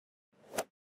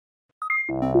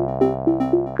Do you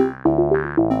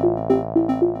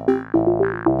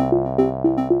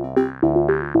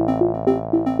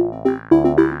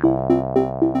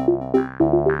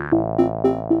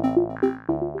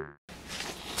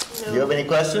have any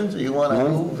questions? You want to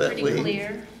move that Pretty we?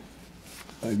 clear.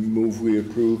 I move we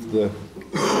approve the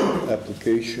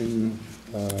application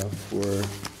for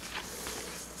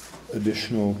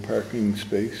additional parking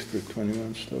space for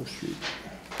 21 Stowe Street.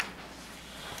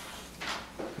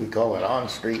 We call it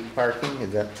on-street parking,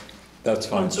 is that? That's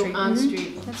fine.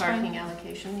 On-street That's parking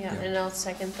allocation, yeah, and I'll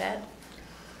second that.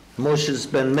 Motion's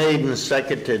been made and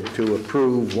seconded to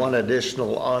approve one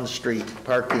additional on-street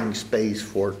parking space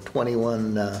for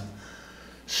 21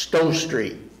 Stowe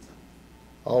Street.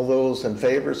 All those in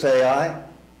favor say aye.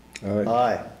 Aye.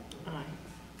 Aye. Aye.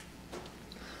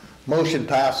 Motion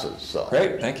passes, so.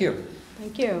 Great, thank you.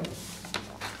 Thank you.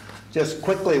 Just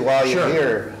quickly while you're Sure.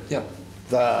 here, Yeah.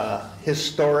 the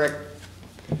historic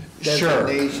Sure.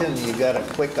 designation, you got a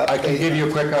quick update? I can give you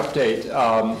a quick update.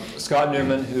 Scott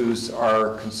Newman, who's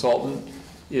our consultant,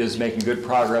 is making good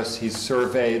progress. He's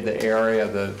surveyed the area,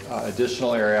 the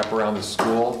additional area up around the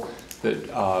school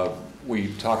that we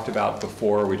talked about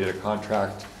before. We did a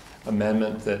contract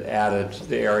amendment that added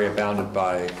the area bounded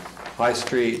by High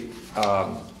Street,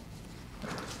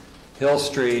 Hill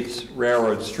Street,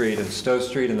 Railroad Street, and Stowe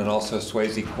Street, and then also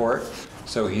Swayze Court.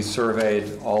 So he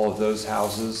surveyed all of those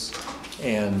houses,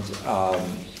 and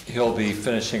he'll be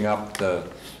finishing up the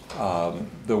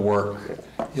work.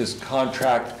 His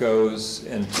contract goes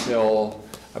until,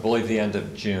 I believe, the end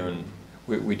of June.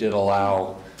 We did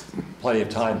allow plenty of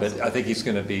time, but I think he's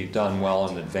going to be done well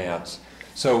in advance.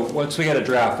 So once we get a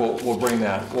draft, we'll bring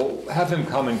that. We'll have him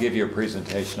come and give you a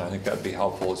presentation. I think that'd be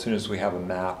helpful as soon as we have a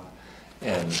map,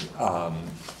 and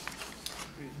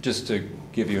just to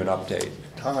give you an update.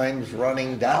 Time's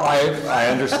running down. I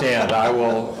understand. I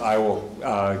will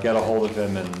get a hold of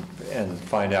him and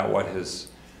find out what his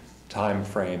time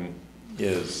frame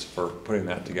is for putting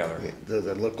that together. Does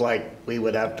it look like we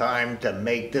would have time to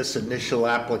make this initial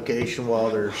application while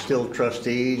there's still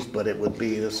trustees, but it would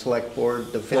be the select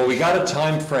board to finish? Well, we got a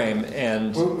time frame,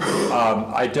 and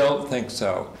I don't think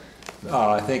so.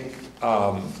 I think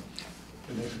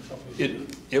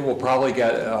it will probably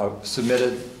get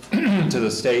submitted to the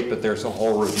state, but there's a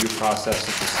whole review process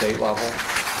at the state level,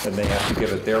 and they have to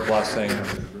give it their blessing,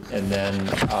 and then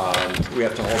we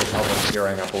have to hold a public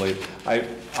hearing, I believe.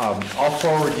 I'll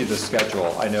forward you the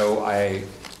schedule. I know I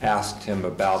asked him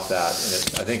about that,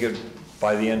 and I think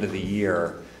by the end of the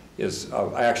year is,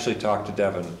 I actually talked to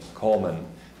Devin Coleman,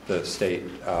 the state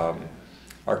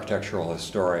architectural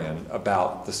historian,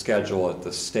 about the schedule at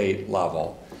the state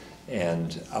level,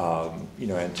 and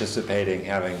anticipating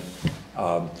having,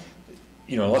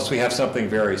 unless we have something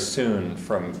very soon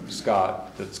from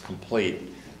Scott that's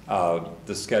complete,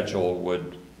 the schedule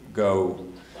would go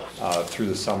through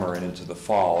the summer and into the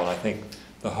fall. And I think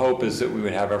the hope is that we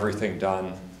would have everything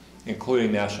done,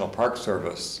 including National Park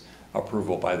Service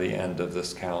approval, by the end of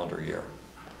this calendar year.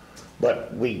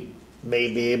 But we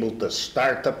may be able to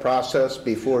start the process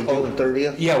before June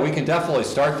 30th? Yeah, we can definitely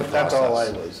start the process. That's all I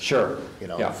was. Sure.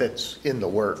 Yeah. If it's in the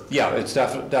work. Yeah, it's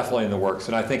definitely in the works,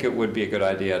 and I think it would be a good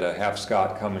idea to have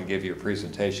Scott come and give you a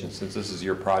presentation, since this is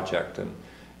your project,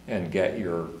 and get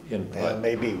your input. And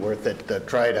maybe worth it to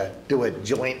try to do it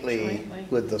jointly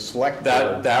with the select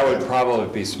board. That would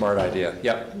probably be a smart idea.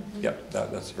 Yep, yep,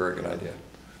 that's a very good idea.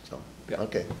 So, Yeah.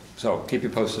 okay. So keep you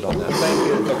posted on that. Thank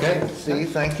you. Okay? See,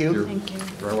 thank you. Thank you.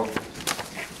 Very well.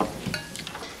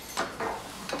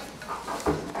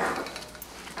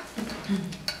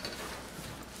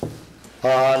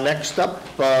 Next up,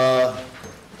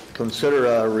 consider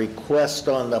a request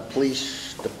on the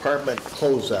police department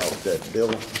closeout that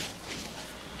Bill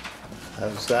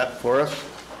has that for us.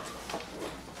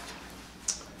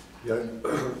 Yeah,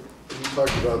 we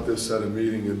talked about this at a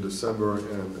meeting in December,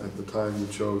 and at the time we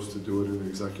chose to do it in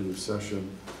executive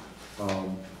session.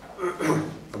 I'm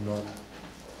not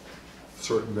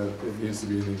certain that it needs to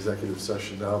be an executive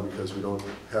session now, because we don't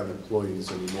have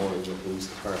employees anymore in the police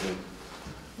department.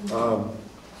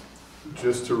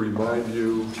 Just to remind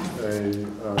you,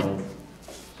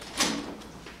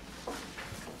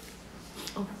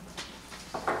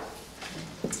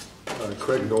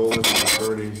 Craig Nolan, an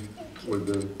attorney with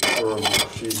the firm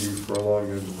Sheedy, Furlong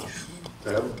and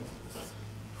Dem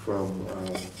from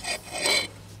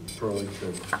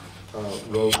Burlington,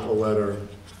 wrote a letter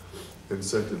and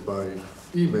sent it by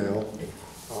email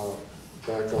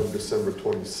back on December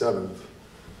 27th,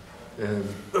 and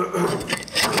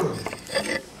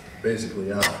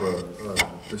basically asked for a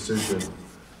decision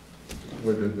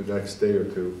within the next day or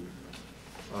two.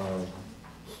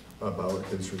 about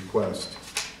his request.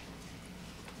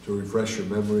 To refresh your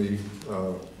memory,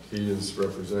 he is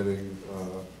representing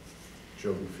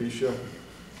Joe Fiscia.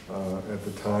 At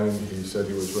the time, he said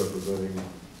he was representing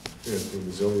Anthony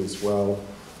Mazzilli as well.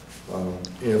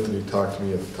 Anthony talked to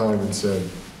me at the time and said,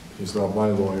 he's not my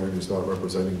lawyer, he's not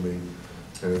representing me.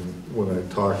 And when I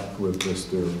talked with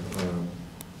Mr.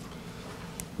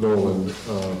 Nolan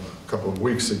a couple of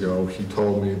weeks ago, he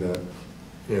told me that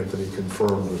Anthony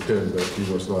confirmed with him that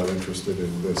he was not interested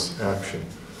in this action.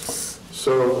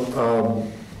 So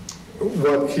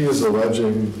what he is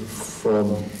alleging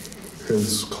from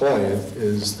his client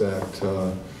is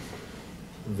that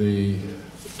the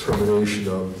termination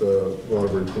of the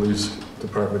Waterbury Police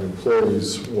Department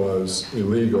employees was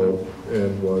illegal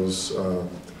and was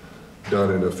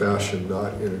done in a fashion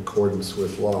not in accordance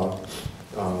with law.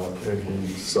 And he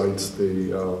cites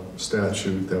the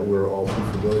statute that we're all too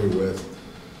familiar with,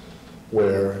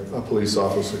 where a police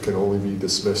officer can only be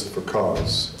dismissed for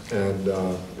cause. And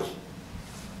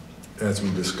as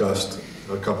we discussed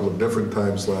a couple of different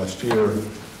times last year,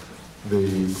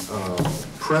 the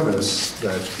premise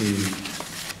that he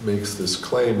makes this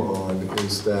claim on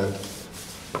is that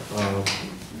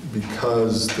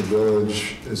because the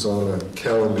village is on a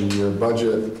calendar year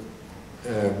budget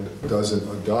and doesn't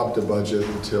adopt a budget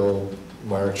until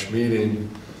March meeting,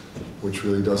 which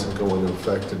really doesn't go into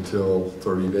effect until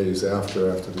 30 days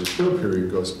after the appeal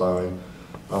period goes by,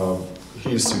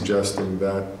 he's suggesting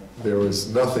that there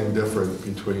is nothing different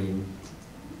between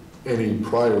any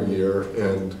prior year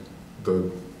and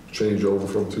the changeover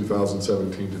from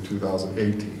 2017 to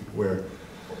 2018, where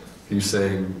he's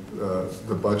saying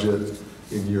the budget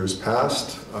in years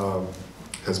past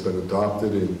has been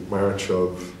adopted in March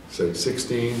of, say,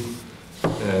 16,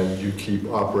 and you keep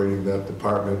operating that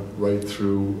department right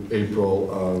through April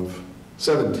of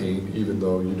 17, even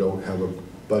though you don't have a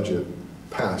budget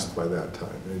passed by that time.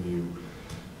 And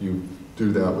you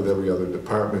do that with every other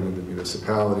department in the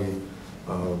municipality.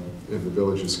 In the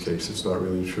village's case, it's not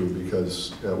really true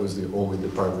because that was the only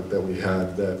department that we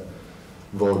had that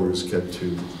voters get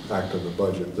to act on the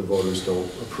budget. The voters don't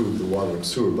approve the water and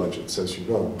sewer budgets, as you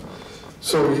know.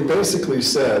 So he basically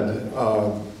said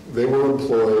they were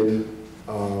employed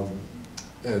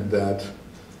and that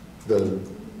the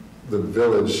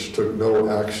village took no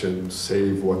action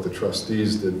save what the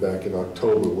trustees did back in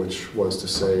October, which was to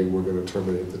say we're going to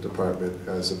terminate the department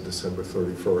as of December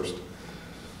 31st.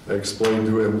 I explained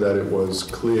to him that it was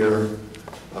clear,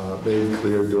 made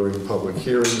clear during public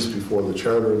hearings before the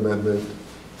charter amendment,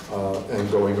 and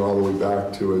going all the way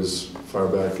back to as far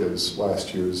back as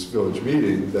last year's village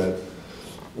meeting, that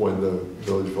when the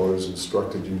village voters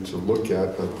instructed you to look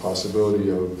at the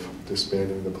possibility of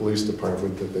disbanding the police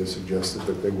department, that they suggested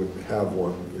that they wouldn't have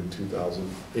one in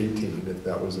 2018, if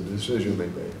that was a decision they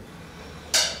made.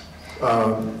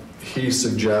 He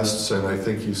suggests, and I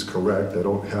think he's correct, I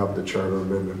don't have the charter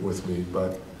amendment with me,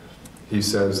 but he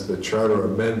says the charter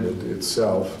amendment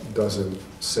itself doesn't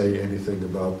say anything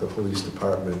about the police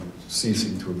department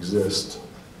ceasing to exist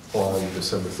on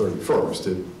December 31st.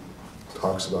 It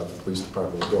talks about the police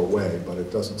department will go away, but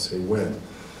it doesn't say when.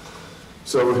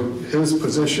 So his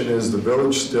position is the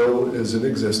village still is in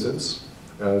existence,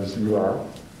 as you are.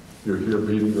 You're here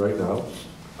meeting right now.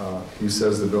 He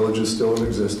says the village is still in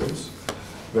existence,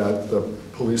 that the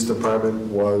police department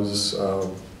was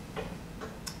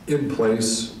in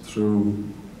place through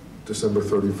December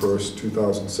 31st,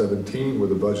 2017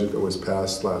 with a budget that was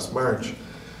passed last March,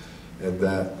 and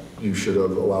that you should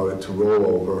have allowed it to roll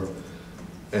over,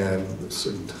 and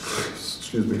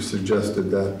suggested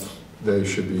that they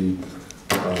should be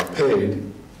paid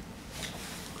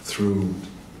through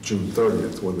June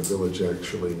 30th when the village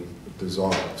actually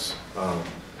dissolves.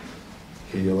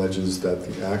 He alleges that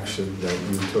the action that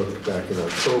you took back in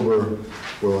October,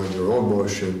 where on your own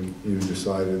motion you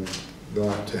decided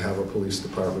not to have a police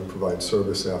department provide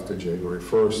service after January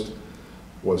 1st,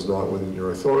 was not within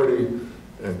your authority,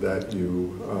 and that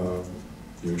you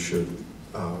should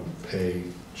pay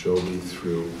Joby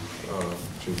through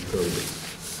June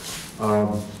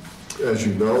 30th. As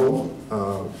you know,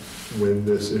 when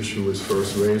this issue was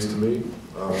first raised to me,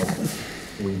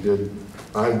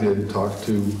 I did talk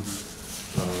to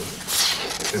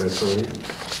an attorney,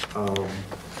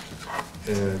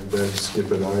 and then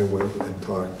Skip and I went and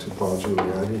talked to Paul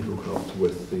Giuliani, who helped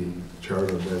with the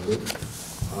charter amendment.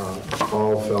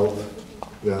 Paul felt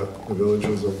that the village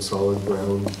was on solid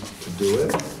ground to do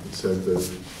it. He said that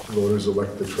voters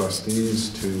elect the trustees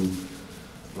to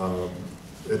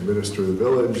administer the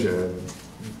village, and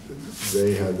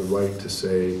they had the right to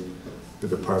say the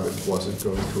department wasn't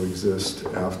going to exist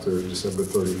after December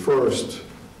 31st,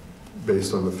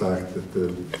 based on the fact that the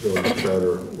village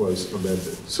charter was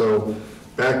amended. So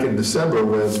back in December,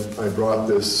 when I brought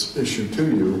this issue to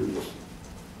you,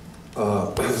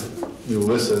 you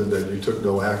listened and you took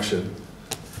no action.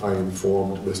 I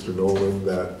informed Mr. Nolan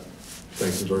that,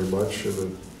 thank you very much, and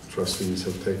the trustees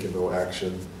have taken no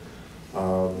action.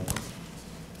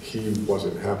 He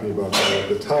wasn't happy about that at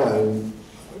the time,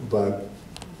 but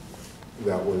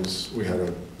that was, we had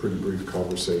a pretty brief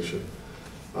conversation.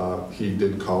 He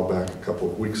did call back a couple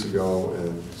of weeks ago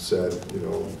and said, you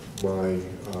know, my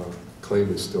claim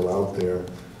is still out there.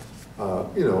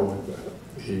 You know,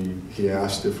 he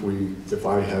asked if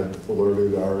I had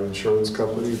alerted our insurance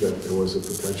company that there was a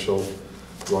potential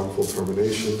wrongful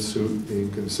termination suit being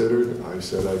considered. I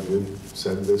said I did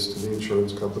send this to the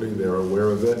insurance company. They're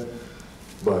aware of it,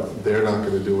 but they're not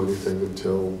going to do anything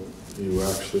until you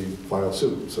actually file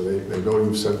suit. So they know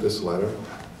you've sent this letter.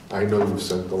 I know you've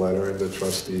sent the letter, and the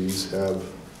trustees have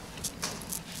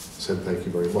said thank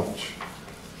you very much.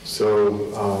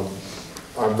 So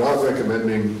I'm not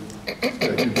recommending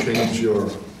that you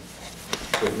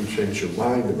change your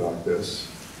mind about this,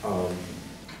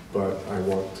 but I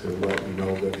want to let you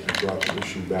know that he brought the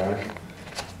issue back.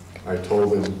 I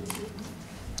told him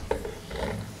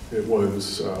it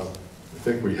was, I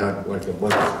think we had like a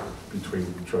month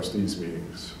between trustees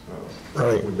meetings.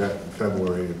 Right. We met in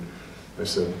February, and I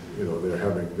said, you know, they're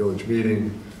having a village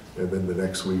meeting, and then the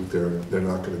next week they're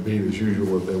not going to meet as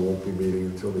usual, and they won't be meeting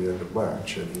until the end of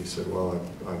March. And he said, well,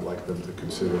 I'd like them to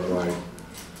consider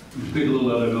Speak a little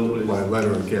louder, my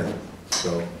letter again.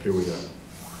 So here we go.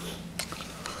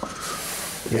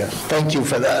 Yes, thank you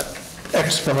for that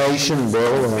explanation,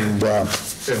 Bill, and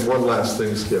And one last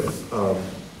thing, Skip.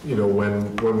 You know,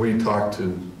 when we talked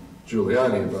to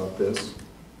Giuliani about this,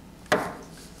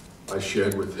 I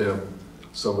shared with him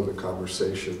some of the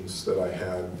conversations that I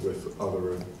had with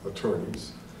other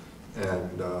attorneys,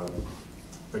 and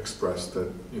expressed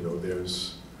that, you know,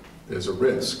 there's a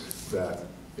risk that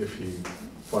if he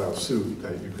files suit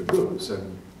that you could lose.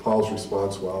 And Paul's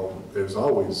response, well, there's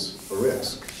always a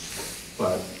risk,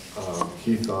 but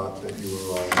he thought that you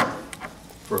were on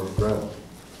firm ground.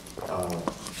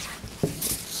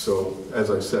 So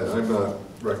as I said, I'm not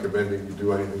recommending you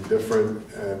do anything different,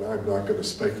 and I'm not going to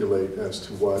speculate as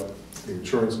to what the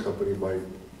insurance company might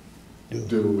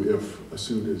do if a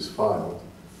suit is filed.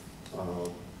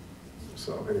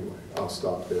 So anyway, I'll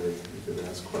stop there. You can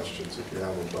ask questions if you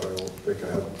have them, but I don't think I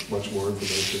have much more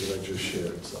information than I just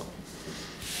shared. So.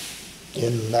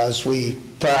 and as we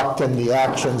talked in the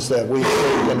actions that we've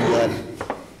taken,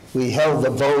 that we held the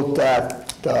vote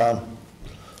that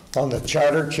on the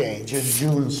charter change in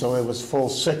June, so it was full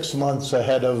 6 months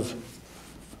ahead of,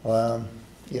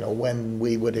 you know, when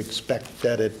we would expect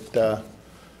that it,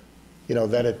 you know,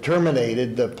 that it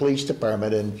terminated the police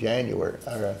department in January,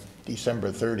 or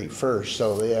December 31st.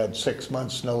 So they had 6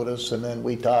 months' notice, and then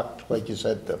we talked, like you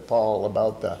said, to Paul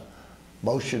about the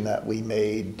motion that we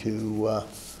made to,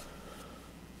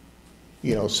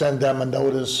 you know, send them a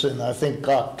notice, and I think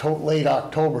late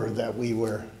October that we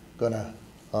were gonna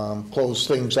close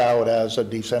things out as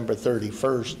of December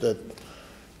 31st,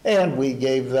 and we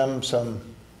gave them some,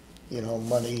 you know,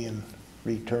 money in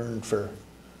return for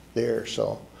there,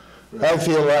 so. I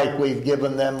feel like we've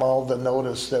given them all the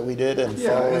notice that we did and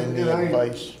following the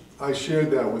advice. I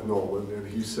shared that with Nolan, and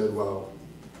he said, well,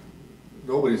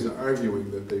 nobody's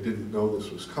arguing that they didn't know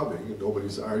this was coming, and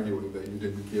nobody's arguing that you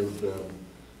didn't give them,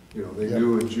 you know, they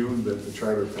knew in June that the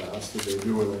charter passed, and they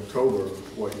knew in October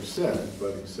what you said,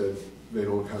 but he said they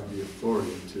don't have the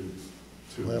authority to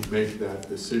make that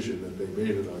decision that they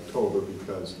made in October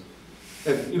because,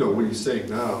 and, you know, what he's saying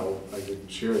now, I didn't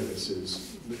share this,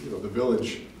 is, you know, the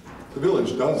village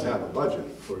does have a budget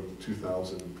for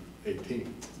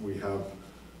 2018. We have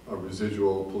a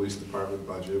residual police department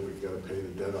budget. We've got to pay the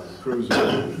debt on the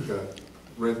cruiser. We've got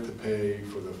rent to pay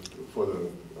for the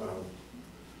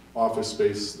office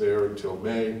space there until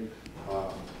May.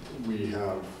 We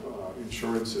have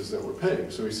insurances that we're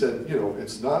paying. So he said, you know,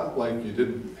 it's not like you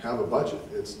didn't have a budget.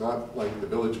 It's not like the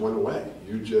village went away.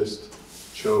 You just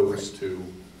chose to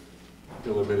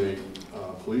eliminate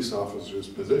police officer's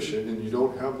position, and you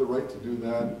don't have the right to do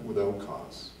that without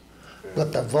cause.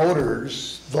 But the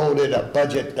voters voted a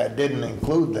budget that didn't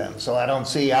include them, so I don't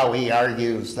see how he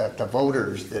argues that the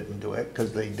voters didn't do it,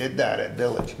 because they did that at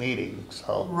village meetings,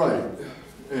 so. Right,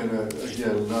 and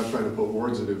again, I'm not trying to put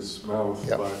words in his mouth,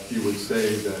 Yep. but he would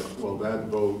say that, well, that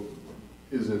vote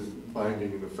isn't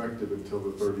binding and effective until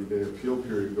the 30-day appeal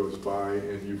period goes by,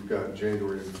 and you've got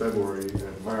January and February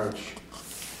and March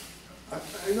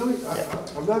I know,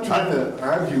 I'm not trying to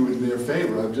argue in their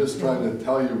favor, I'm just trying to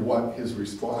tell you what his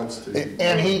response to you.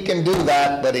 And he can do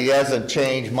that, but he hasn't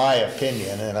changed my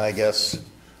opinion, and I guess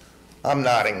I'm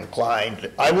not inclined,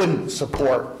 I wouldn't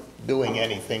support doing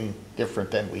anything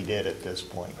different than we did at this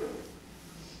point.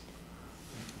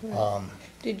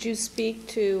 Did you speak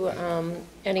to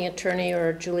any attorney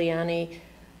or Giuliani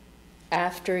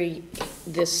after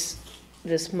this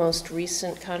most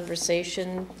recent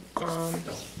conversation?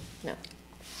 No,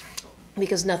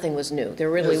 because nothing was new. There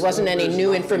really wasn't any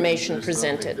new information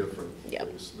presented. There's nothing different. Yep.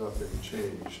 There's nothing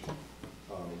changed.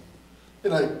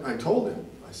 And I told him,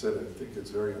 I said, I think it's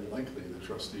very unlikely the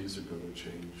trustees are going to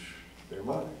change their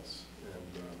minds.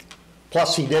 And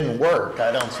Plus, he didn't work.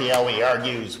 I don't see how he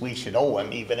argues we should owe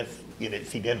him, even if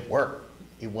he didn't work.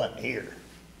 He wasn't here.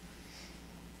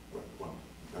 well,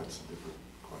 that's a different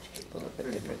question. A little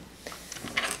bit different.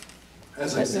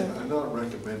 As I said, I'm not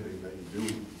recommending that you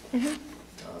do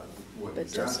what But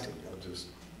he's just asking. I'm just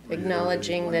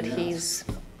Acknowledging that reiterating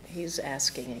what he he's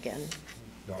asking again.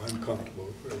 No, I'm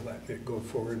comfortable with letting it go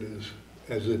forward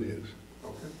as it is. asked.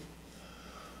 Okay.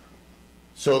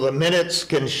 So the minutes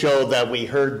can show that we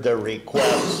heard the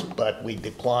request, but we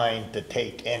declined to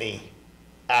take any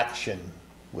action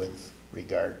with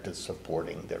regard to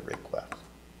supporting the request.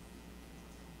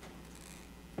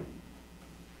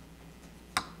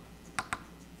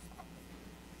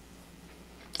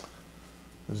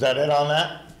 Is that it on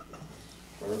that?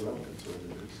 As far as I'm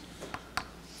concerned,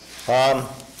 it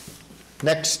is.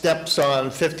 Next steps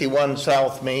on 51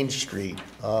 South Main Street.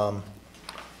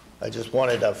 I just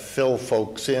wanted to fill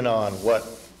folks in on what,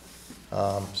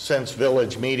 since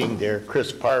Village meeting there,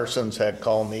 Chris Parsons had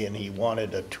called me and he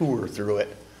wanted a tour through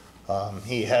it.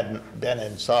 He hadn't been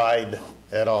inside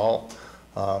at all.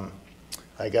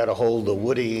 I got a hold of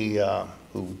Woody,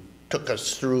 who took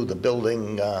us through the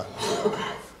building,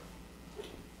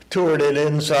 toured it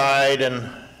inside and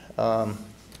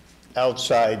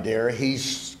outside there.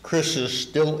 Chris is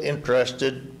still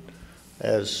interested.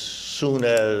 As soon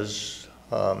as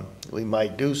we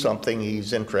might do something,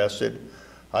 he's interested.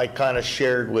 I kind of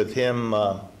shared with him,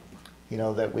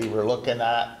 that we were looking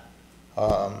at,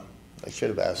 I should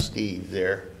have asked Steve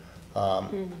there,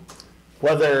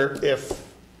 whether if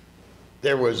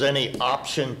there was any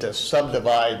option to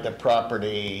subdivide the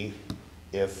property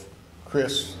if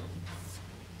Chris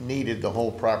needed the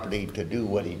whole property to do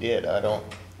what he did.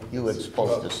 You had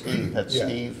spoke to Steve, had Yeah,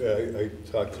 Steve? I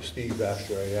talked to Steve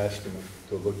after I asked him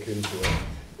to look into it,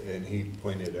 and he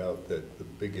pointed out that the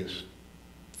biggest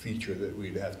feature that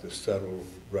we'd have to settle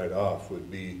right off would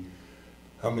be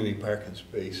how many parking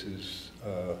spaces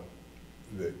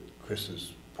that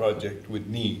Chris's project would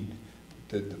need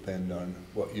to depend on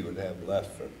what you would have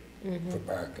left for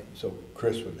parking. So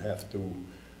Chris would have to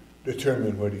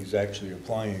determine what he's actually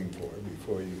applying for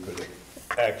before you could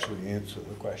actually answer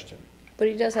the question. But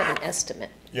he does have an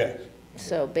estimate. Yes.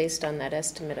 So based on that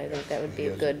estimate, I think that would be He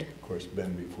a hasn't, good, of course,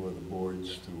 been before the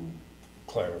boards to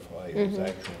clarify his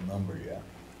actual number yet.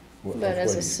 but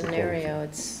as a scenario, it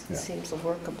Yeah. seems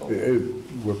workable.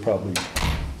 We're probably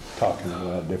talking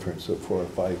about a difference of 4 or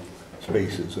 5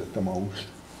 spaces at the most.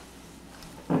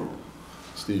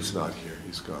 Steve's not here,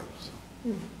 he's gone.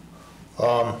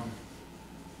 So.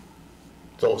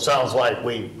 So it sounds like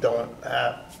we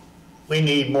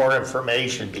need more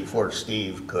information before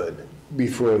Steve could.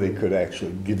 Before they could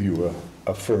actually give you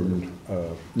a firm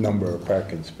number of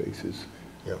parking spaces.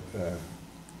 Yep.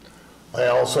 I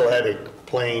also had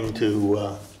explained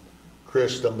to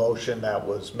Chris the motion that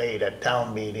was made at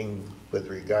town meeting with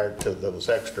regard to those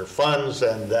extra funds,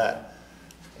 and that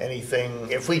anything,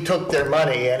 if we took their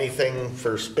money, anything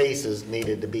for spaces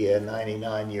needed to be a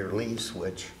 99-year lease,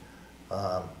 which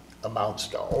amounts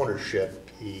to ownership.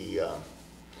 He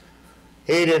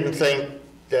didn't think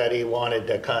that he wanted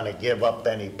to kind of give up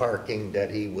any parking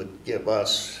that he would give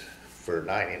us for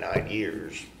 99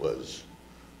 years was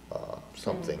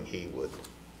something he would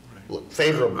look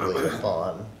favorably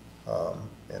upon,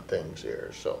 and things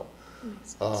there, so.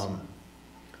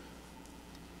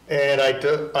 And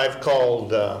I've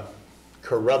called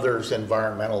Carruthers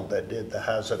Environmental that did the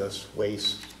hazardous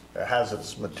waste, or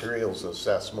hazardous materials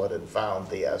assessment and found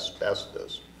the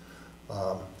asbestos.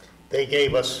 They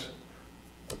gave us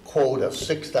a quote of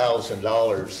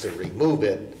 $6,000 to remove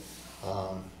it,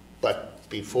 but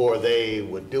before they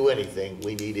would do anything,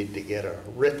 we needed to get a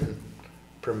written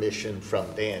permission from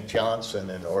Dan Johnson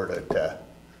in order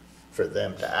for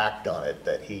them to act on it,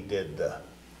 that he did the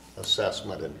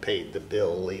assessment and paid the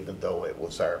bill, even though it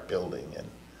was our building.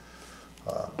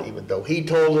 And even though he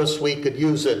told us we could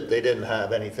use it, they didn't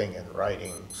have anything in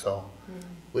writing, so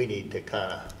we need to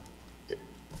kind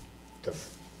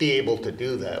of be able to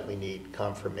do that, we need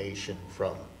confirmation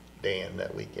from Dan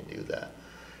that we can do that.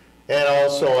 And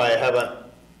also, I haven't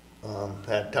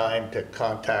had time to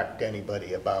contact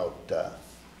anybody about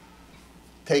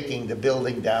taking the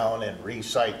building down and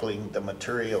recycling the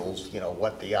materials, you know,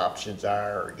 what the options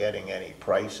are, or getting any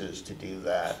prices to do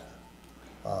that.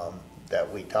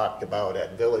 That we talked about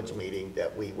at village meeting,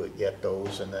 that we would get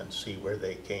those and then see where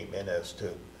they came in as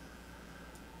to,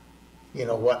 you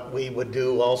know, what we would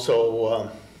do.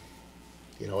 Also,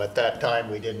 you know, at that time,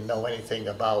 we didn't know anything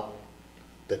about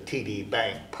the TD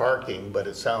Bank parking, but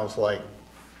it sounds like,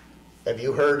 have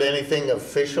you heard anything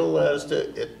official as to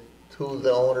it, who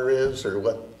the owner is, or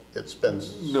what it's been?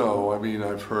 No, I mean,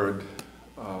 I've heard,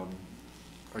 I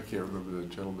can't remember the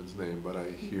gentleman's name, but I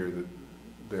hear that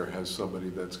there has somebody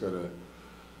that's got a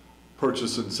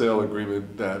purchase and sale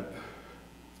agreement that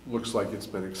looks like it's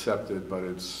been accepted, but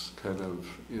it's kind of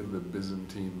in the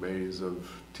Byzantine maze of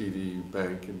TD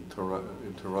Bank in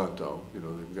Toronto. You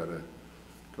know, they've got to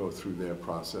go through their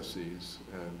processes.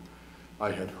 And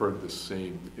I had heard the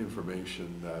same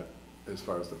information, that as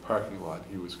far as the parking lot,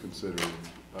 he was considering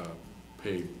a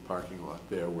paid parking lot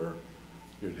there where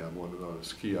you'd have one of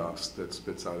those kiosks that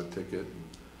spits out a ticket, and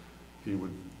he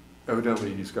would,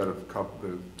 evidently he's got a couple,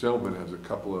 the gentleman has a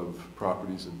couple of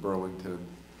properties in Burlington,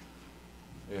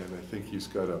 and I think he's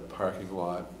got a parking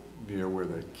lot near where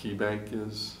the Key Bank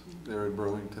is there in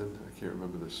Burlington. I can't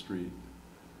remember the street.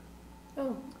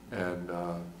 Oh. And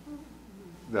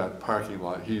that parking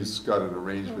lot, he's got an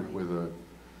arrangement with a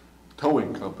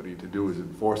towing company to do his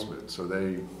enforcement. So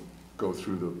they go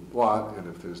through the lot, and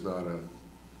if there's not a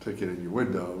ticket in your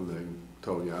window, they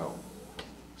tow you out.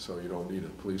 So you don't need a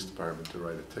police department to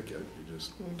write a ticket. You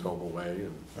just tow them away,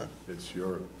 and it's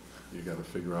you got to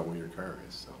figure out where your car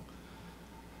is. So.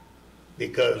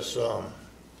 Because,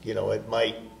 you know, it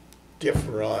might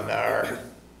differ on our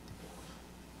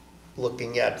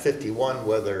looking at 51,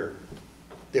 whether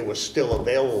there was still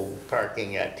available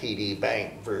parking at TD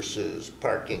Bank versus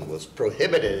parking was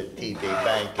prohibited at TD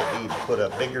Bank, and he put a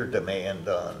bigger demand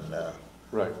on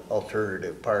Right.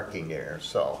 alternative parking there.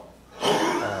 So,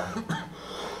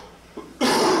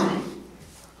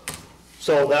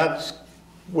 so that's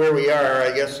where we are.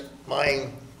 I guess my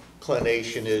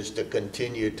inclination is to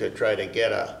continue to try to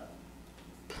get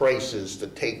prices to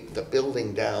take the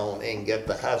building down and get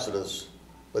the hazardous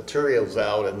materials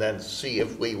out, and then see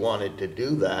if we wanted to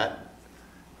do that.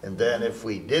 And then if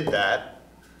we did that,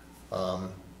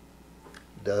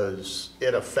 does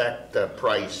it affect the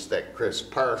price that Chris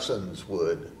Parsons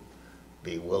would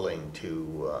be willing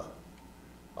to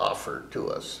offer to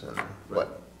us? And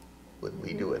what would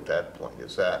we do at that point?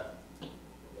 Is that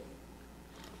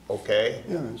okay?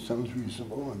 Yeah, it sounds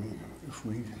reasonable. I mean, if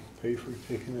we pay for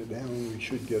taking it down, we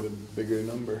should get a bigger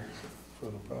number for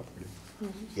the property.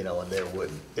 You know, and there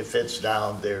would, if it's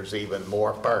down, there's even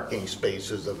more parking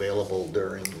spaces available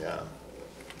during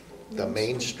the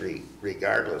Main Street,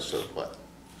 regardless of what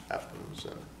happens.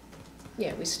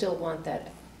 Yeah, we still want that,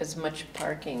 as much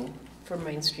parking for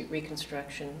Main Street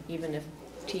reconstruction, even if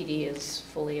TD is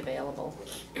fully available.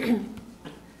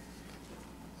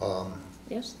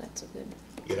 Yes, that's a good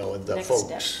You know, and the next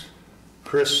folks, step.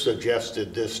 Chris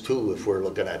suggested this too, if we're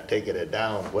looking at taking it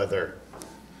down, whether,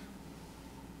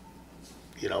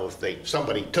 you know, if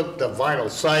somebody took the vinyl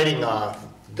siding off,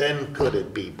 then could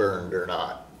it be burned or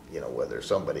not? You know, whether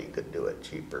somebody could do it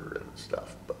cheaper and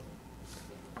stuff, but,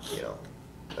 you know,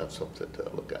 that's something to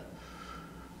look at.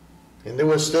 And there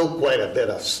was still quite a bit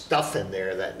of stuff in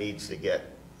there that needs to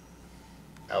get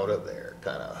out of there,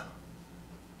 kind of.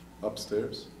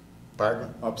 Upstairs?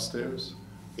 Pardon? Upstairs?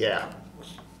 Yeah.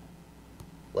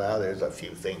 Well, there's a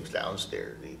few things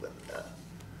downstairs even. A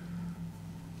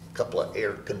couple of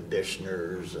air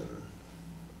conditioners and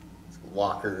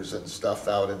lockers and stuff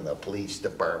out in the police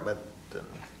department.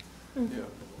 And Yeah.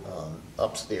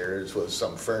 upstairs was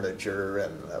some furniture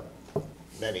and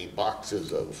many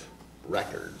boxes of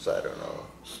records. I don't know.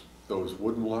 Those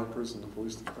wooden lockers in the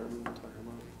police department we're talking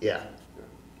about? Yeah. Yeah.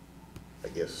 I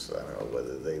guess, I don't know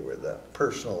whether they were the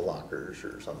personal lockers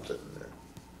or something. Or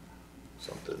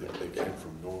something. They came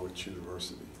from Norwich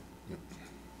University.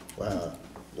 Well,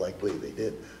 likely they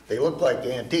did. They look like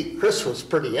antique. Chris was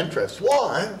pretty interested.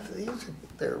 Why?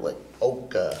 They're like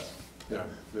oak. Yeah,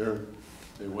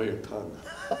 they weigh a ton.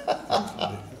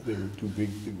 They were too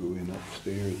big to go in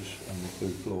upstairs on the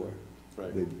third floor.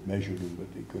 Right. They measured them,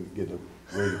 but they couldn't get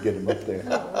a way to get them up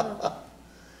there.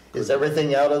 Is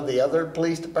everything out of the other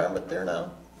police department there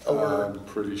now? I'm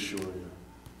pretty sure,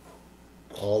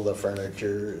 yeah. All the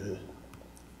furniture?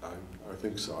 I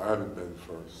think so. I haven't been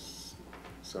for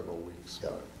several weeks, Yeah.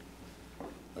 but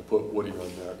I put Woody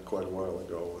on that quite a while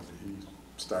ago, and he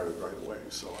started right away,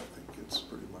 so I think it's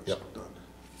pretty much Yep. done.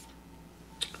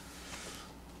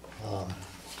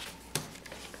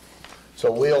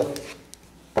 So we'll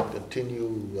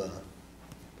continue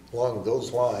along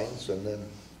those lines, and then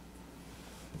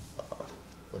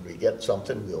when we get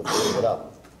something, we'll bring it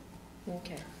up.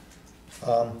 Okay.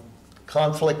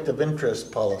 Conflict of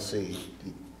interest policy.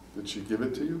 Did she give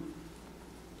it to you?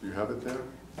 Do you have it there?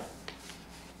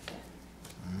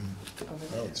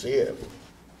 I don't see it.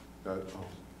 Oh,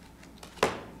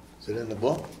 Is it in the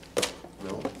book?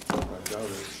 no, I doubt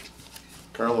it.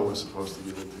 Carla was supposed to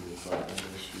give it to you, but I guess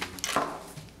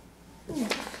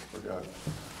she forgot.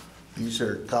 These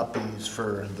are copies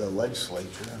for the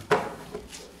legislature. Well,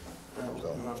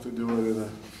 we'll have to do it in a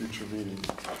future meeting.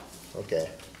 Okay.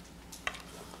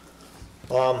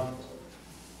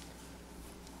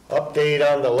 Update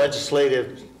on the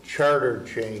legislative charter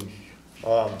change.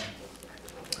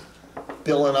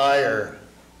 Bill and I are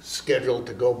scheduled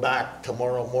to go back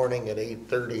tomorrow morning at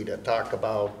 8:30 to talk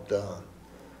about the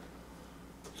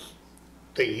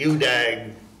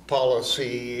UDAG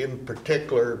policy in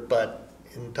particular, but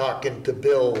in talking to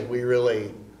Bill, we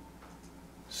really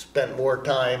spent more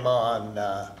time on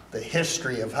the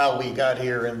history of how we got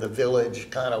here in the village,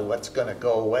 kind of what's going to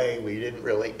go away. We didn't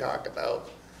really talk about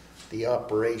the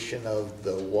operation of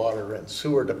the water and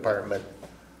sewer department,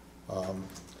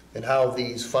 and how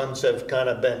these funds have kind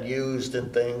of been used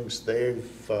and things.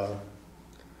 They've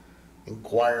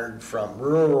inquired from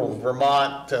rural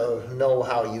Vermont to know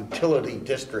how utility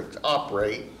districts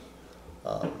operate,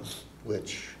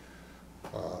 which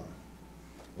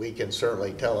we can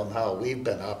certainly tell them how we've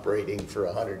been operating for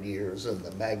 100 years and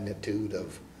the magnitude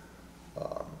of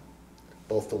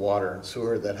both the water and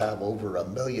sewer that have over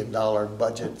 $1 million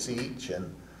budgets each.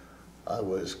 And I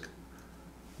was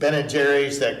Ben and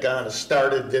Jerry's that kind of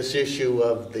started this issue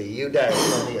of the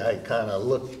UDAG money. I kind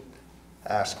of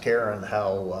asked Karen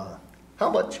how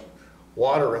much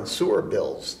water and sewer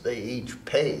bills they each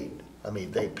paid. I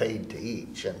mean, they paid to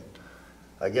each, and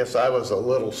I guess I was a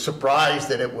little surprised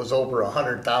that it was over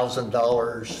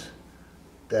 $100,000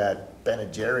 that Ben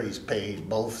and Jerry's paid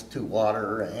both to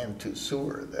water and to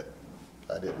sewer. That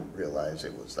I didn't realize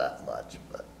it was that much,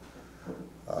 but.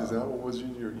 Is that what was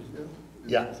in your email?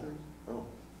 Yeah. Oh,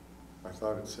 I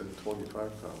thought it said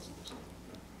 25,000.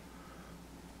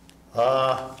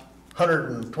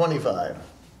 125,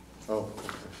 Oh,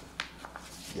 okay.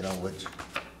 you know, which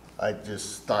I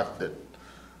just thought that,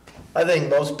 I think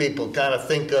most people kind of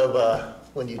think of,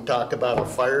 when you talk about a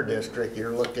fire district,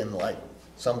 you're looking like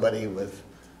somebody with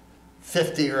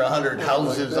 50 or 100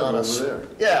 houses them on a. over there.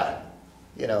 Yeah,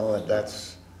 you know, and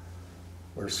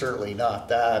we're certainly not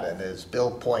that, and as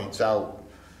Bill points out,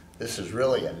 this is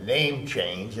really a name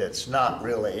change. It's not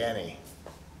really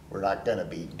we're not gonna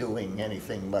be doing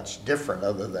anything much different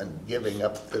other than giving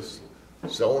up this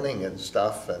zoning and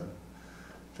stuff and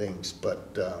things,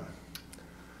 but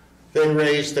they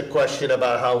raised the question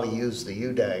about how we use the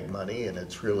UDAG money, and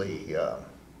it's really, I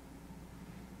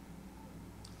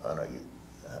don't know,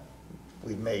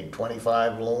 we've made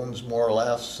 25 loans more or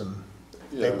less, and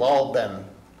they've Yeah. all been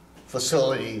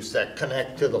facilities that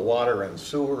connect to the water and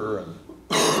sewer, and,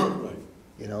 Right.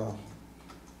 you know,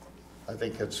 I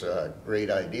think it's a great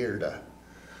idea to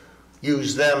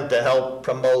use them to help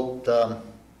promote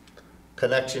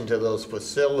connection to those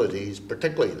facilities,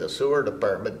 particularly the sewer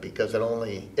department, because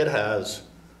it has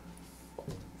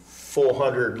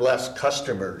 400 less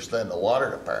customers than the water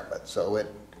department, so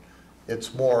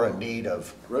it's more in need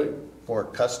of Right. more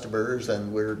customers,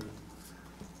 and we're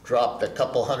dropped a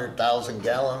couple 100,000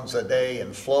 gallons a day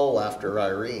in flow after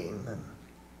Irene. And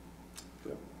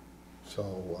Yeah.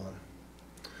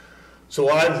 so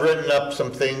I've written up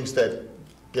some things that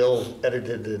Bill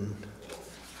edited and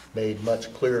made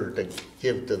much clearer to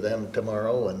give to them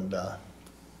tomorrow, and the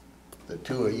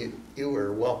two of you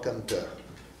are welcome to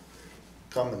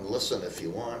come and listen if you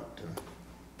want.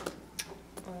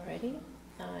 Alrighty.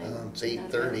 It's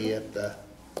 8:30 at the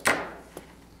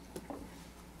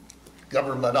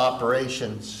Government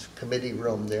Operations Committee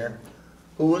room there.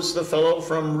 Who was the fellow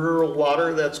from Rural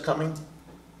Water that's coming?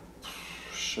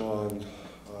 Sean,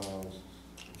 I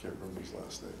can't remember his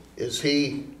last name. Is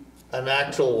he an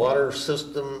actual water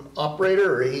system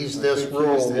operator, or he's I this think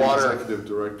rural he's the water? executive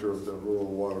director of the Rural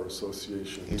Water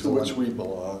Association, He's to the which one- we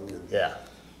belong. And Yeah,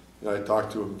 I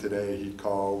talked to him today. He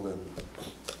called and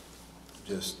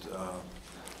just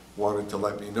wanted to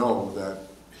let me know that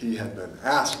he had been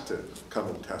asked to come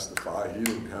and testify. He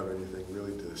didn't have anything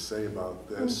really to say about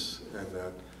this, and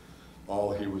that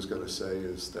all he was going to say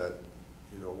is that,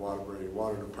 you know, Waterbury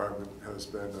Water Department has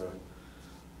been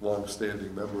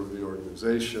longstanding member of the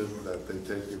organization, that they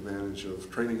take advantage of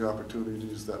training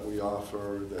opportunities that we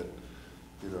offer, that,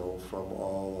 you know, from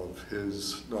all of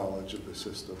his knowledge of the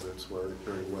system, it's very,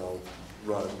 very well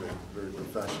run and very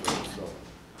professional,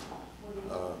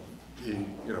 so, he,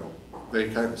 you know, they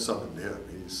kind of summoned him.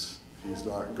 He's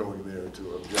not going there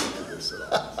to object to this at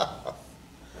all.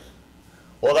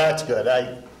 Well, that's good.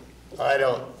 I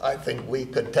think we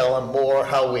could tell them more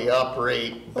how we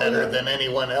operate better than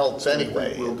anyone else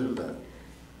anyway. We'll do that.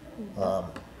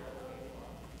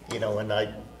 You know, and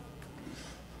I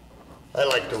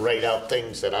like to write out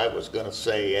things that I was gonna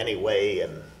say anyway,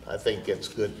 and I think it's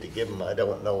good to give them. I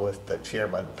don't know if the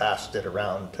chairman passed it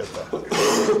around to the Well,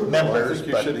 I members, think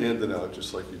you but should hand it out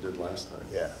just like you did last time.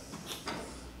 yeah.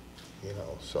 You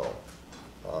know, so,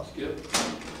 Skip,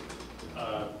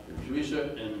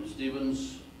 Teresa and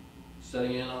Stevens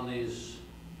setting in on these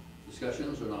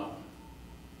discussions or not?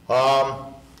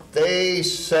 they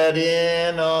set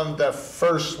in on the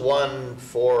first one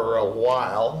for a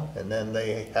while, and then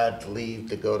they had to leave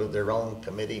to go to their own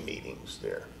committee meetings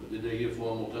there. But did they give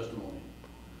formal testimony?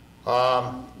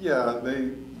 Yeah,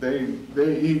 they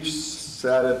each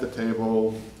sat at the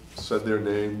table, said their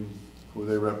name, who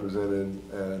they represented,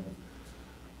 and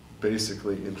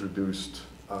basically introduced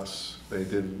us. They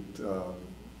didn't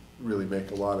really make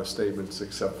a lot of statements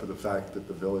except for the fact that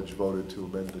the village voted to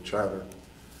amend the charter.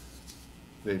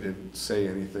 They didn't say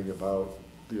anything about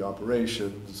the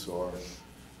operations or,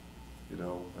 you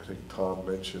know, I think Tom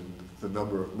mentioned the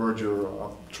number of merger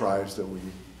tries that we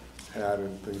had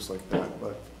and things like that,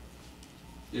 but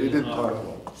they didn't talk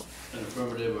about it. An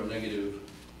affirmative or negative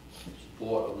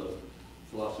support of the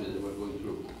philosophy that we're going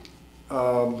through?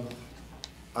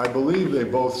 I believe they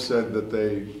both said that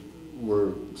they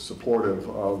were supportive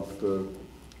of the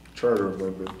charter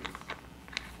amendment,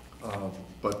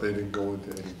 but they didn't go into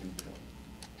any detail.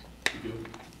 Thank you.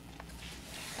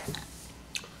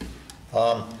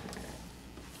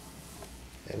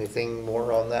 Anything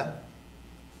more on that?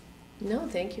 No,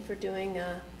 thank you for doing,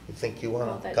 You think you All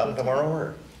want to that come detail. tomorrow,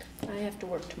 or? I have to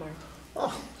work tomorrow.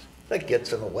 Oh, that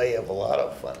gets in the way of a lot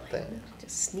of fun things.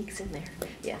 Just sneaks in there.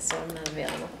 Yeah, so I'm not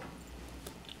available.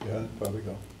 Yeah, I'd probably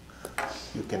go.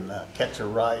 You can catch a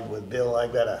ride with Bill. I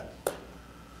gotta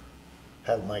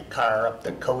have my car up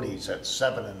to Cody's at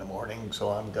 7 in the morning, so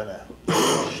I'm gonna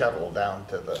shuttle down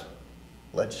to the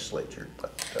legislature.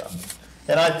 But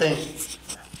and I think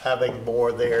having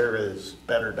more there is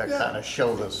better to Yeah. kind of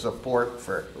show the support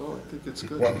for Oh, I think it's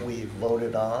good. what we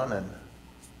voted on and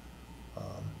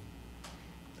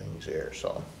things there,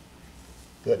 so,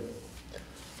 good.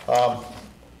 I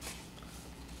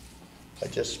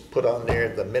just put on there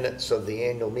the minutes of the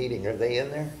annual meeting. Are they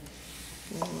in there?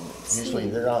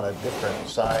 Usually they're on a different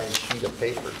size sheet of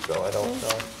paper, so I don't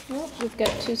know. Well, we've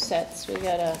got two sets. We've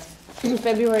got a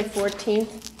February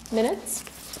 14th minutes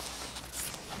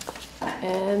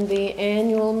and the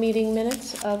annual meeting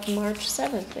minutes of March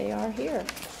 7th. They are here.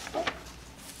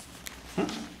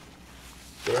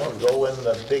 They don't go in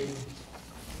the big,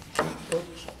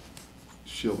 oops.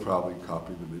 She'll probably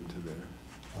copy them into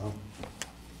there.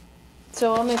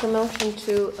 So I'll make a motion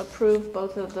to approve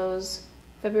both of those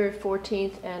February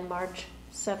 14th and March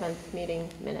 7th meeting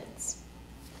minutes.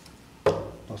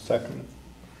 I'll second it.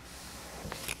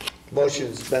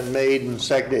 Motion's been made and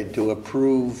seconded to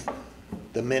approve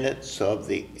the minutes of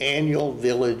the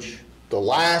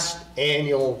last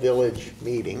annual village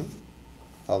meeting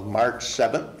of March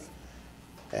 7th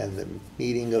and the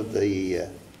meeting of the,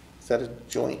 is that a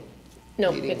joint?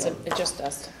 No, meeting it's on- just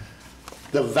us.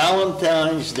 The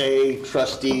Valentine's Day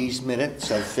trustees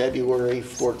minutes of February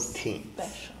 14th.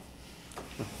 Special.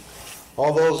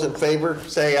 All those in favor,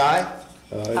 say aye.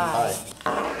 Aye.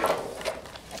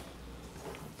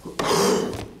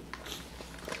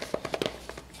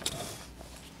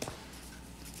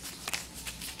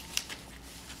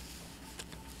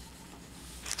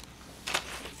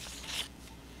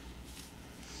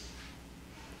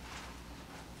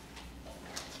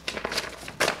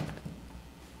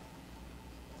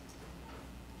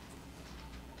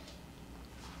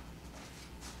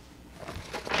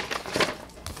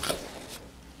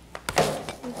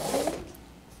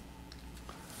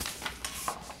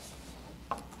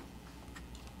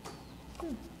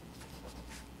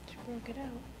 She broke it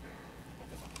out.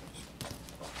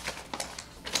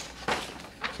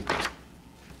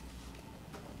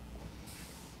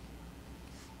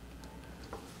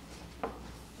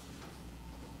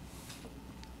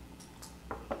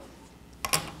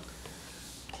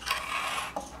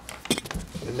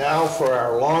 And now for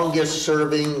our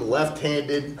longest-serving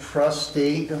left-handed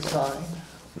trustee to sign.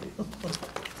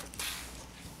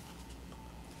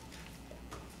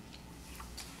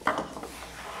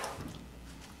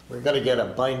 We're gonna get a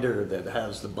binder that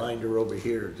has the binder over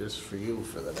here just for you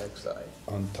for the next side.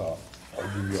 On top, I'll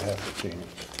give you half a change.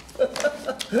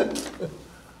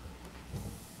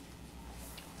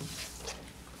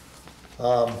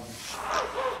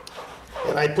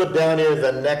 And I put down here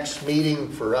the next meeting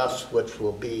for us, which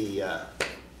will be,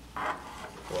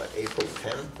 what, April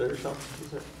 10th or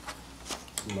something, is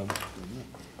it?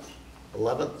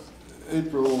 11th?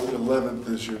 April 11th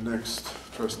is your next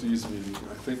trustees meeting.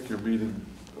 I think you're meeting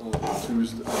on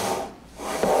Tuesday,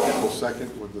 April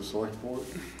 2nd with the select board.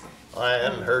 I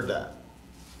hadn't heard that.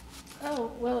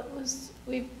 Oh, well, it was,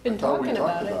 we've been I thought we talking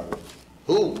talked about it.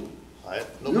 Who?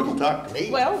 Nobody You. talked to me.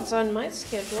 Well, it's on my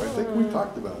schedule. I think we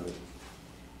talked about it.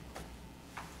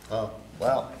 Oh,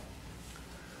 well.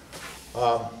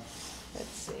 Let's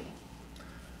see.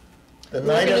 The We're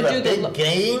night of gonna the do the big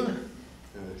game?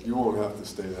 You won't have to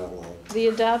stay that long. The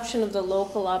adoption of the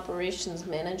local operations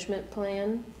management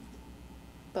plan,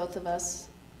 both of us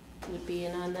would be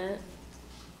in on that.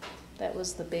 That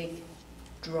was the big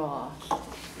draw.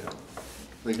 Yeah.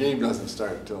 The game doesn't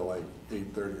start until like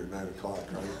 8:30 or 9 o'clock,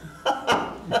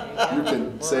 right? You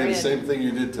can We're say the in. same thing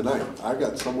you did tonight. I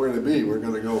got somewhere to be, we're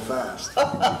gonna go fast.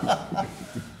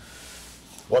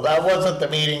 Well, that wasn't the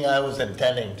meeting I was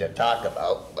intending to talk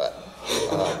about, but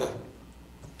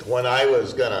the one I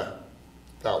was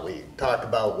thought we talked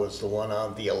about was the one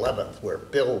on the 11th where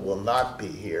Bill will not be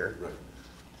here. Right.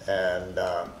 And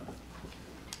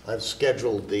I've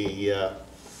scheduled the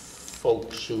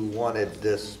folks who wanted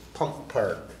this pump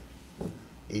park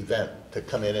event to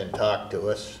come in and talk to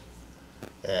us.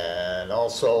 And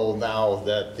also now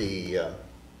that the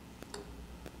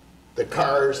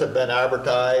cars have been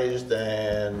advertised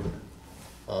and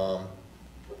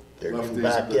they're due Lefty's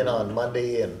back in been- on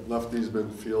Monday and Lefty's been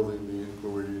fielding the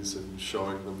inquiries and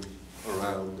showing them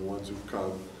around, the ones who've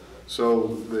come.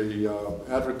 So the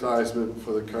advertisement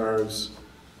for the cars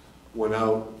went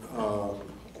out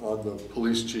on the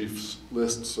police chief's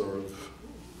list sort of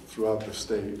throughout the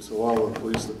state. So all the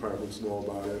police departments know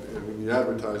about it. And in the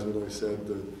advertisement, I said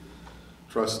the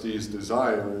trustees'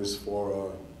 desire is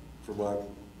for Vermont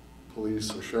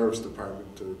Police or Sheriff's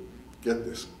Department to get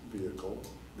this vehicle,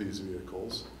 these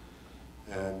vehicles.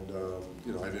 And,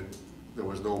 you know, there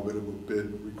was no minimum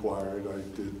bid required.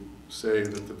 I did say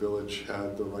that the village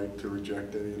had the right to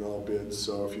reject any and all bids.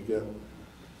 So if you get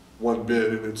one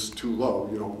bid and it's too low,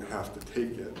 you don't have to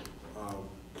take it.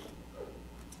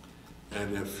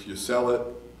 And if you sell it,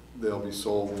 they'll be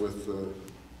sold with the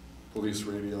police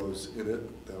radios in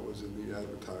it. That was in the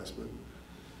advertisement.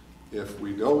 If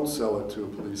we don't sell it to a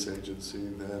police agency,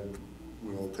 then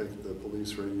we'll take the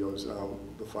police radios out.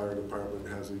 The fire department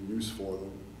has a use for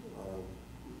them.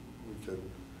 We can,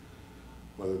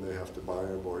 whether they have to buy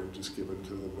them or you just give them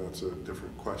to them, that's a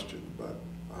different question. But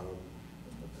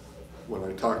when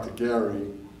I talked to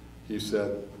Gary, he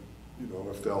said, you know,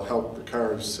 if they'll help the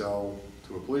cars sell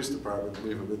to a police department,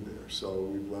 leave them in there. So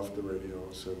we've left the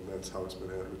radios, and that's how it's been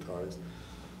advertised.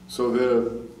 So the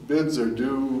bids are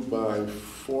due by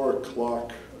 4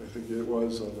 o'clock, I think it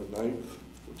was, on the 9th,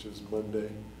 which is Monday.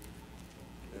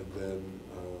 And then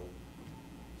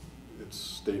it's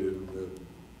stated in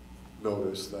the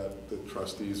notice that the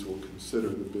trustees will consider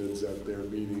the bids at their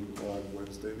meeting on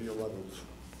Wednesday, the 11th,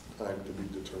 time to be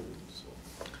determined. So.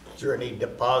 is there any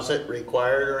deposit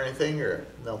required or anything, or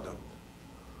no?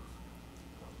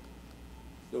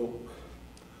 No.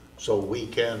 So we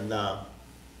can,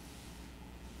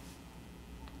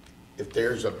 if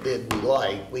there's a bid we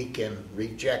like, we can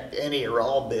reject any or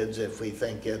all bids if we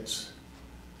think it's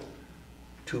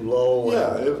too low.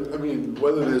 Yeah, I mean,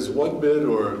 whether there's one bid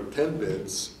or 10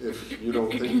 bids, if you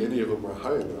don't think any of them are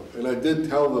high enough. And I did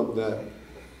tell them that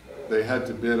they had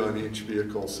to bid on each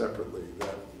vehicle separately,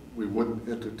 that we wouldn't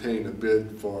entertain a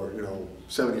bid for, you know,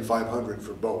 $7,500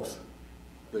 for both.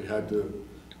 They had to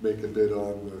make a bid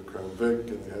on the Crown Vic,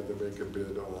 and they had to make a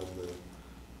bid on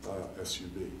the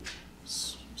SUV,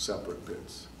 separate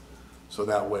bids. So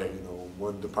that way, you know,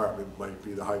 one department might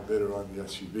be the high bidder on the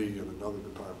SUV and another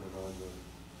department on the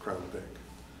Crown Vic.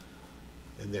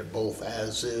 And they're both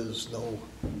as is, no,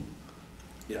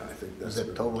 Yeah, I think that's is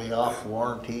it totally off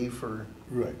warranty for?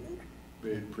 Right.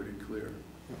 made pretty clear.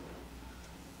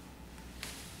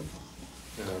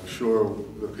 And I'm sure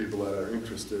the people that are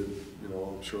interested, you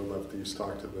know, I'm sure Lefty's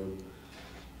talked to them.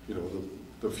 You know,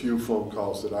 the few phone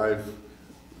calls that I've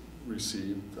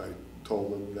received, I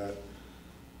told them that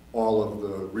all of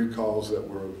the recalls that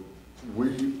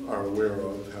we are aware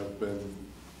of have been,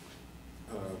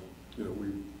 you know,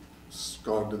 we've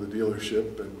gone to the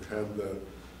dealership and had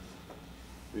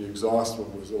The exhaust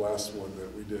one was the last one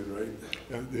that we did,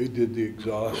 right? They did the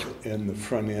exhaust and the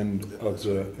front end of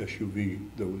the SUV.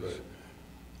 There was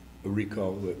a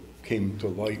recall that came to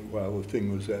light while the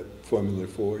thing was at Formula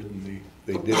Ford, and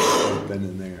they did it right then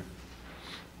and there.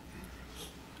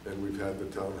 And we've had the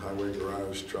town highway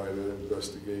garage try to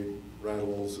investigate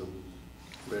rattles and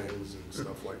bangs and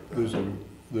stuff like that.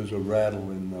 There's a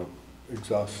rattle in the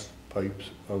exhaust pipes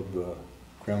of the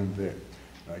Crown Vic.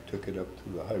 I took it up to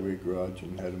the highway garage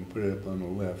and had them put it up on the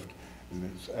lift, and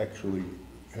it's actually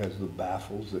has the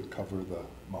baffles that cover the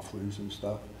mufflers and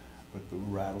stuff, but the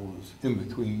rattle is in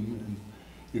between, and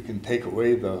you can take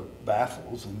away the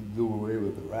baffles and do away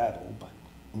with the rattle,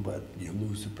 but you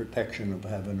lose the protection of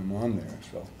having them on there.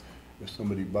 So if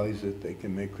somebody buys it, they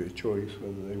can make their choice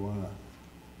whether they want to,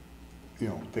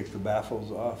 take the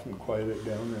baffles off and quiet it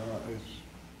down.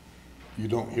 You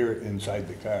don't hear it inside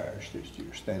the car. It's just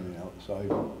you're standing outside,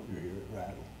 you hear it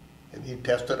rattle. Have you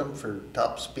tested them for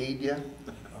top speed yet?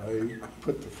 I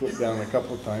put the foot down a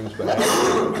couple of times, but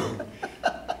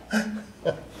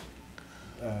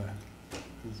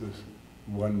this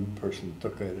one person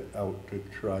took it out to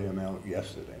try them out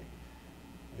yesterday,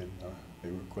 and they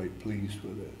were quite pleased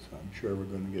with it. So I'm sure we're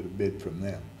going to get a bid from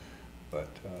them, but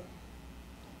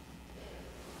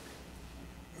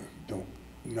don't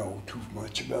know too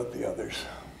much about the others.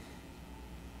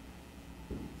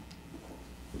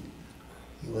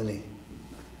 You any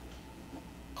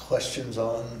questions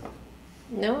on?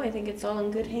 No, I think it's all in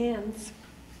good hands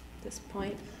at this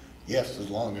point. Yes, as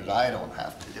long as I don't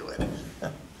have to do it.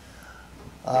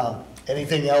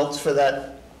 Anything else for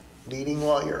that meeting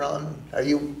while you're on? Are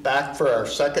you back for our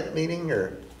second meeting,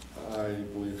 or? I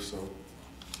believe so.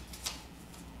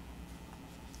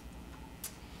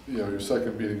 Yeah, your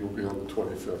second meeting will be on the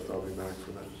 25th. I'll be back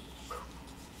for that.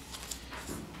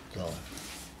 So.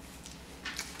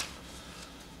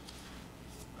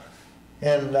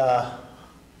 And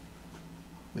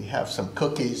we have some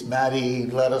cookies. Maddie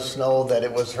let us know that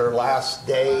it was her last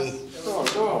day. Oh,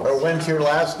 no. Or when's your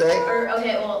last day?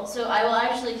 Okay, well, so I will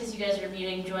actually, because you guys are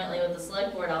meeting jointly with the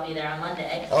select board, I'll be there on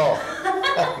Monday. Oh.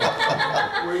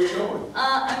 Where are you going?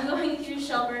 I'm going through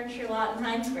Shelburne, Charlotte, and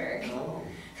Heinsberg. Oh.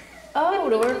 Oh,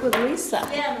 to work with Lisa.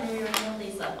 Yeah, I'm gonna be working with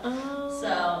Lisa. Oh,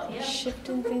 So, yeah.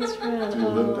 shifting things around. Do you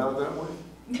live Oh. down that way?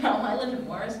 No, I live in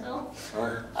Morrisville.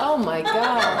 Oh my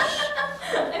gosh.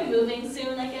 I'm moving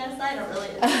soon, I guess. I don't really,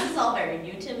 this is all very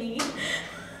new to me.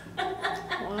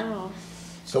 Wow.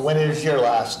 So when is your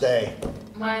last day?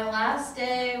 My last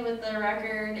day with the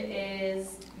record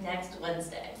is next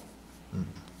Wednesday.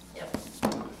 Yep.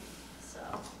 So.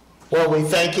 Well, we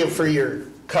thank you for your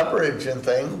coverage and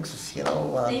things, Thank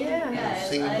you Yeah. guys.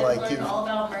 seemed I've like learned you- all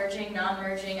about merging,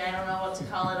 non-merging. I don't know what to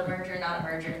call it, a merger, not a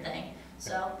merger thing.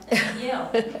 So, thank you.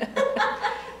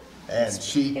 And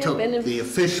she Yeah, took been a- the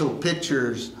official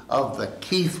pictures of the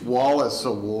Keith Wallace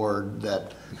Award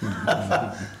that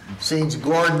seems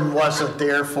Gordon wasn't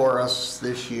there for us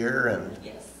this year, and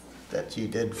Yes, that you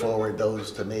did forward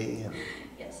those to me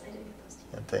yes, I did get those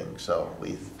too. and things, so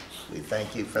we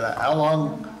thank you for that. How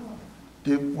long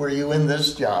were you in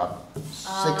this job?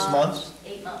 6 months?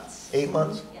 8 months. 8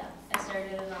 months? Yeah, I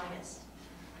started in August.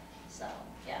 So,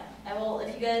 yeah, I will,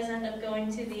 if you guys end up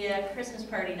going to the Christmas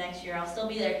party next year, I'll still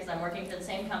be there because I'm working for the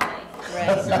same company.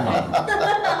 Right. So,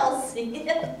 I'll see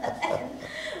you.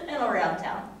 And around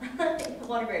town.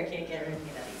 Waterbury can't get rid of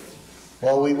me that easy.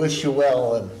 Well, we wish you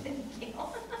well, and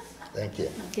Thank you.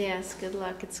 thank you. Yes, good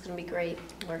luck. It's going to be great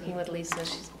working with Lisa.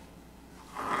 She's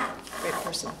a great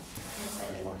person.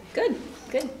 Good,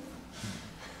 good.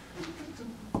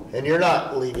 And you're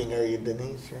not leaving, are you,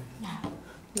 Denise? Or-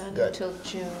 Not Good. until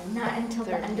June. Not until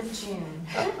the 30th. end of June.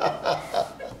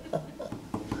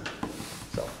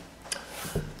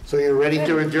 So you're ready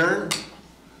to adjourn?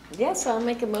 Yes, I'll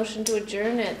make a motion to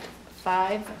adjourn at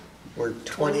 5. We're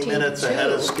 20 minutes ahead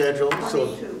of 22. schedule,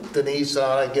 so Denise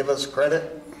ought to give us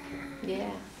credit. Yeah.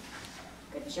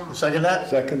 Good job. Second that?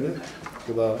 Second it.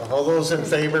 Good luck. All those in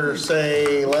favor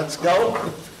say, let's go.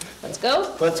 Let's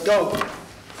go. Let's go.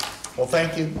 Well,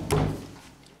 thank you.